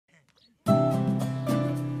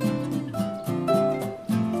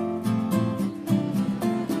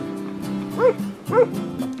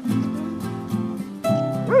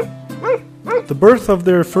The birth of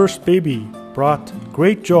their first baby brought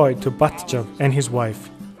great joy to Batjav and his wife.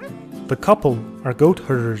 The couple are goat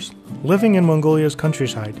herders living in Mongolia's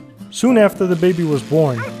countryside. Soon after the baby was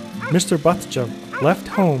born, Mr. Batjav left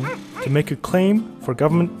home to make a claim for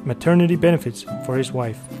government maternity benefits for his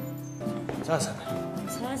wife.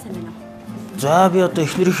 За би одоо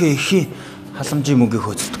эхнэрийнхээ ихийн халамжийн мөнгийг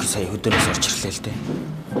хөөцөлдөх сая өдөрөөс орж ирлээ л дээ.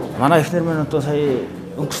 Манай эхнэр минь одоо сая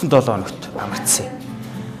өнгөрсөн 7 хоногт амарчсан.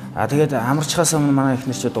 Тэгээд амарчхаас өмнө манай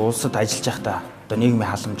эхнэр ч одоо улсад ажиллаж байхдаа одоо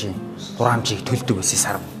нийгмийн халамжийн хураамжийг төлдөг байсан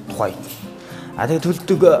сар тухай. Тэгээд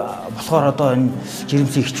төлдөг болохоор одоо энэ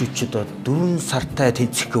жирэмсэн эхчүүд ч одоо 4 сартай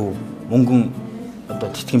тэнцэхгүй мөнгөн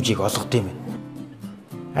одоо тэтгэмжийг олгод юм.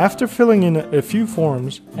 After filling in a few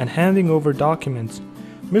forms and handing over documents,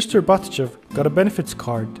 Mr. Batjav got a benefits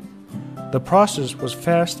card. The process was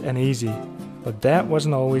fast and easy, but that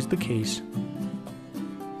wasn't always the case.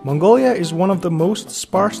 Mongolia is one of the most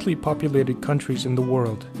sparsely populated countries in the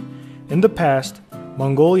world. In the past,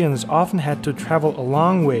 Mongolians often had to travel a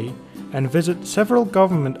long way and visit several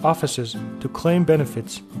government offices to claim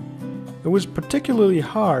benefits. It was particularly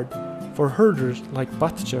hard for herders like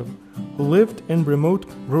Batjav, who lived in remote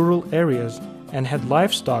rural areas and had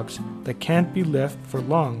livestock that can't be left for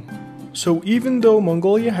long. So even though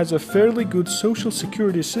Mongolia has a fairly good social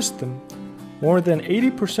security system, more than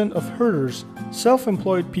 80% of herders,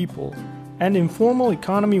 self-employed people, and informal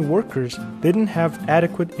economy workers didn't have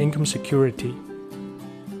adequate income security.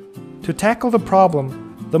 To tackle the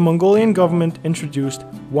problem, the Mongolian government introduced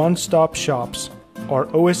one-stop shops, or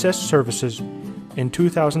OSS services, in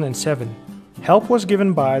 2007. Help was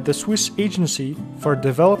given by the Swiss Agency for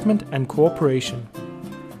Development and Cooperation.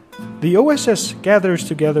 The OSS gathers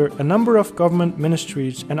together a number of government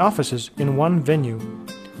ministries and offices in one venue.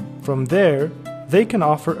 From there, they can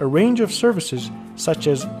offer a range of services such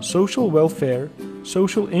as social welfare,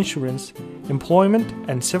 social insurance, employment,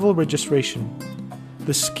 and civil registration.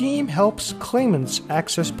 The scheme helps claimants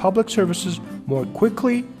access public services more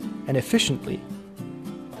quickly and efficiently.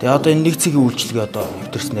 Тэгээ одоо энэ нэгцгийн үйлчлэгээ одоо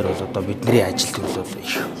нэвтэрснээр бол одоо бидний ажил төлөв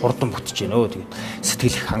их хурдан бүтэж байна. Тэгээд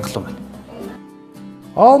сэтгэл их хангалуун байна.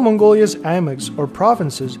 All Mongolia's AMAGs or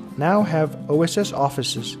provinces now have OSS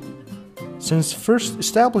offices. Since first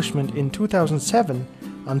establishment in 2007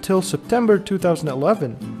 until September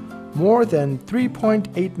 2011, more than 3.8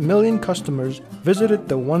 million customers visited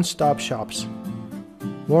the one-stop shops.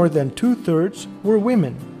 More than 2/3 were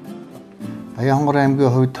women. Аянгор аймгийн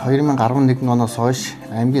хувьд 2011 оноос хойш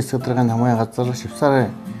аймгийн сэдвэрийн хамгаалын газар Швейцарын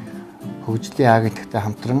хөгжлийн агентлагтай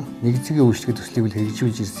хамтран нэгдсгийн үйлчлэгээ төслийг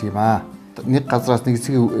хэрэгжүүлж ирсэн юм аа. Нэг газраас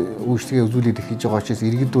нэгдсгийн үйлчлэгээ үзүүлээд эхэлж байгаа учраас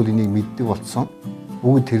иргэд бол энийг мэддэг болсон.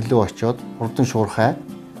 Бүгд тэрлөө очиод хурдан шуурхай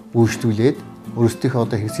үйлчлүүлээд өөрсдийнхөө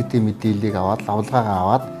одоо хэрэгцээтэй мэдээллийг аваад лавлгаагаа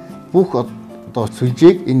аваад бүх одоо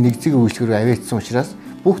сүлжээг энэ нэгдсгийн үйлчлэгээр аваадсан учраас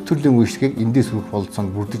бүх төрлийн үйлчлэгийг эндээс хүрэх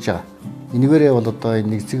болцоонд бүрдэж байгаа. Энэгээрээ бол одоо энэ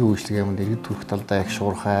нэгдсгийн үйлчлэгээ юмд иргэд төрөх талдаа их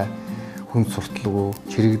шуурхай, хүн сурталгүй,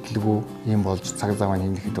 чирэгдэлгүй юм болж цаг зав нь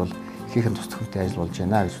хэмнэхэд бол ихэнх тус төхөмтэй ажил болж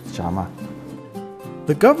байна гэж үзэж байгаамаа.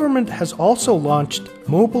 The government has also launched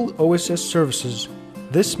mobile OSS services.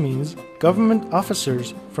 This means government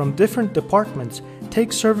officers from different departments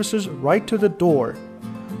take services right to the door.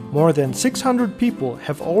 More than 600 people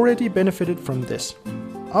have already benefited from this.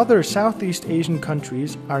 Other Southeast Asian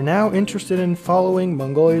countries are now interested in following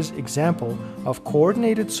Mongolia's example of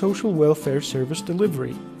coordinated social welfare service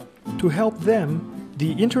delivery. To help them,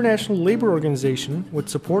 the International Labour Organization,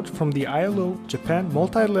 with support from the ILO Japan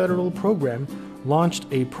Multilateral Program, launched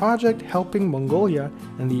a project helping Mongolia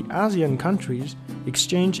and the ASEAN countries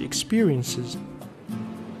exchange experiences.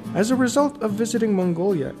 As a result of visiting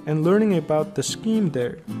Mongolia and learning about the scheme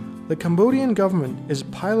there, the Cambodian government is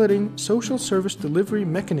piloting social service delivery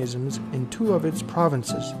mechanisms in 2 of its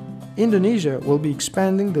provinces. Indonesia will be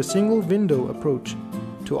expanding the single window approach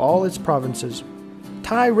to all its provinces.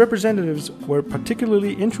 Thai representatives were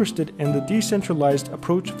particularly interested in the decentralized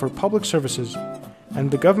approach for public services, and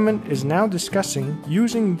the government is now discussing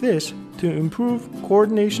using this to improve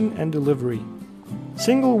coordination and delivery.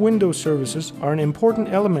 Single window services are an important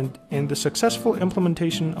element in the successful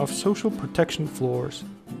implementation of social protection floors.